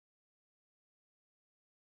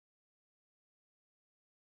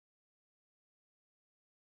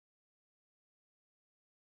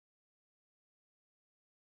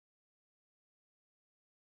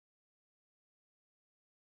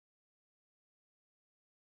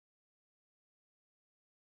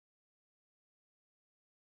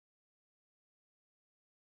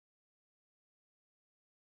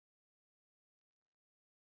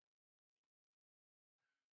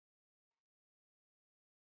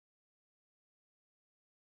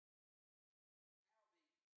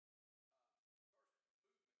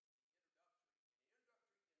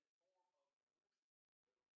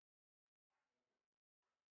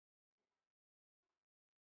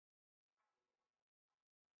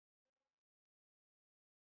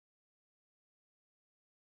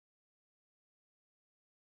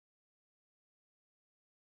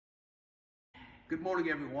Good morning,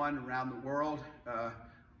 everyone around the world.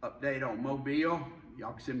 Update on Mobile.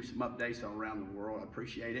 Y'all can send me some updates on around the world. I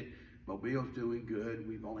appreciate it. Mobile's doing good.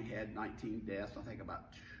 We've only had 19 deaths. I think about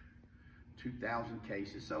 2,000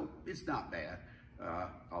 cases, so it's not bad.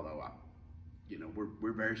 Although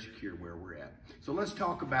we're very secure where we're at. So let's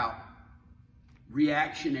talk about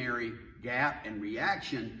reactionary gap and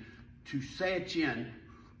reaction to Sanchin.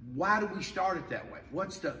 Why do we start it that way?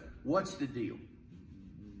 What's the deal?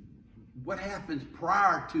 What happens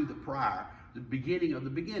prior to the beginning of the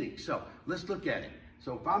beginning? So let's look at it.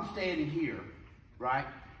 So if I'm standing here, right,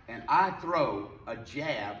 and I throw a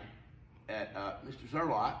jab at Mr.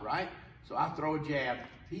 Zerlot, right? So I throw a jab,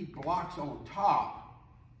 he blocks on top.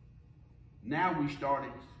 Now we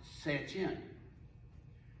started Sanchin.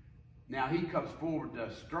 Now he comes forward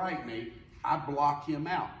to strike me, I block him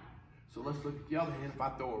out. So let's look at the other hand. If I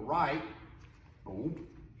throw a right, boom,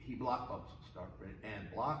 he blocks, start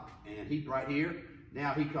and block, and he's right here.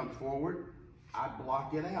 Now he comes forward, I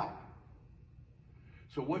block it out.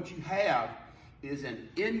 So what you have is an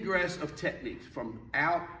ingress of techniques from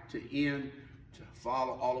out to in to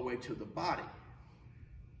follow all the way to the body.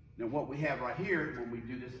 Now what we have right here, when we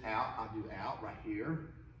do this out, I do out right here,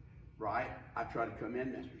 right? I try to come in,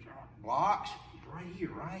 Mr. Zerlot blocks, he's right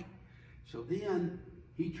here, right? So then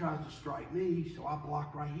he tries to strike me, so I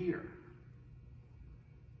block right here.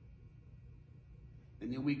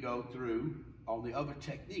 And then we go through all the other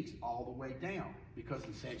techniques all the way down, because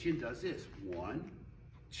the Sanchin does this. 1,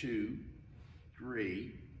 2,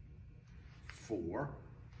 3, 4,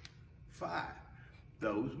 5.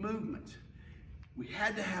 Those movements. We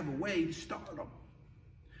had to have a way to start them.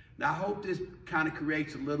 Now I hope this kind of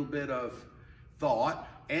creates a little bit of thought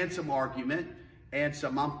and some argument and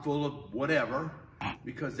some I'm full of whatever,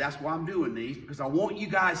 because that's why I'm doing these, because I want you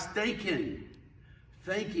guys thinking,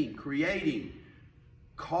 creating,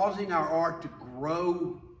 causing our art to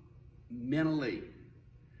grow mentally.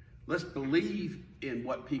 Let's believe in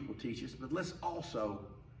what people teach us, but let's also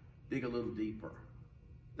dig a little deeper.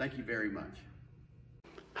 Thank you very much.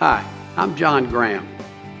 Hi, I'm John Graham.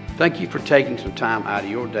 Thank you for taking some time out of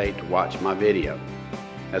your day to watch my video.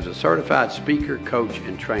 As a certified speaker, coach,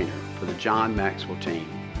 and trainer for the John Maxwell team,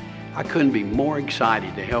 I couldn't be more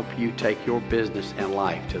excited to help you take your business and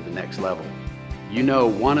life to the next level. You know,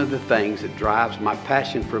 one of the things that drives my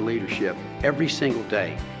passion for leadership every single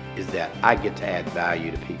day is that I get to add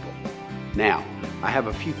value to people. Now, I have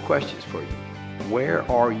a few questions for you. Where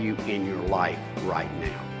are you in your life right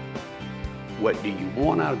now? What do you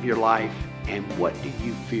want out of your life, and what do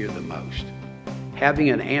you fear the most? Having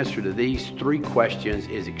an answer to these 3 questions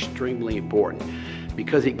is extremely important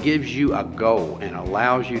because it gives you a goal and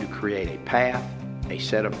allows you to create a path, a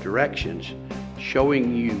set of directions,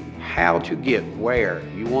 showing you how to get where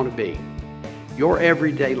you want to be. Your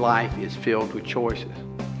everyday life is filled with choices,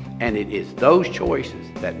 and it is those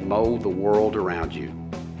choices that mold the world around you.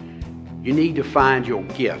 You need to find your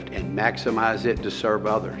gift and maximize it to serve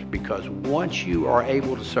others, because once you are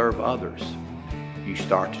able to serve others, you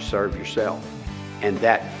start to serve yourself. And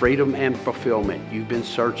that freedom and fulfillment you've been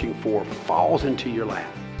searching for falls into your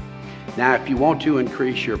lap. Now, if you want to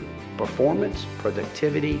increase your performance,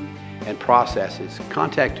 productivity, and processes,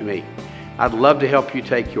 contact me. I'd love to help you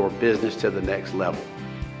take your business to the next level.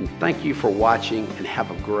 And thank you for watching, and have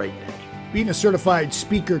a great day. Being a certified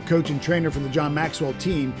speaker, coach, and trainer for the John Maxwell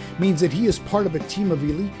team means that he is part of a team of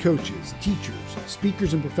elite coaches, teachers,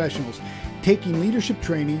 speakers, and professionals taking leadership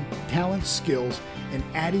training, talents, skills, and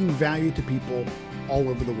adding value to people all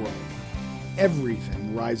over the world.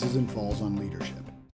 Everything rises and falls on leadership.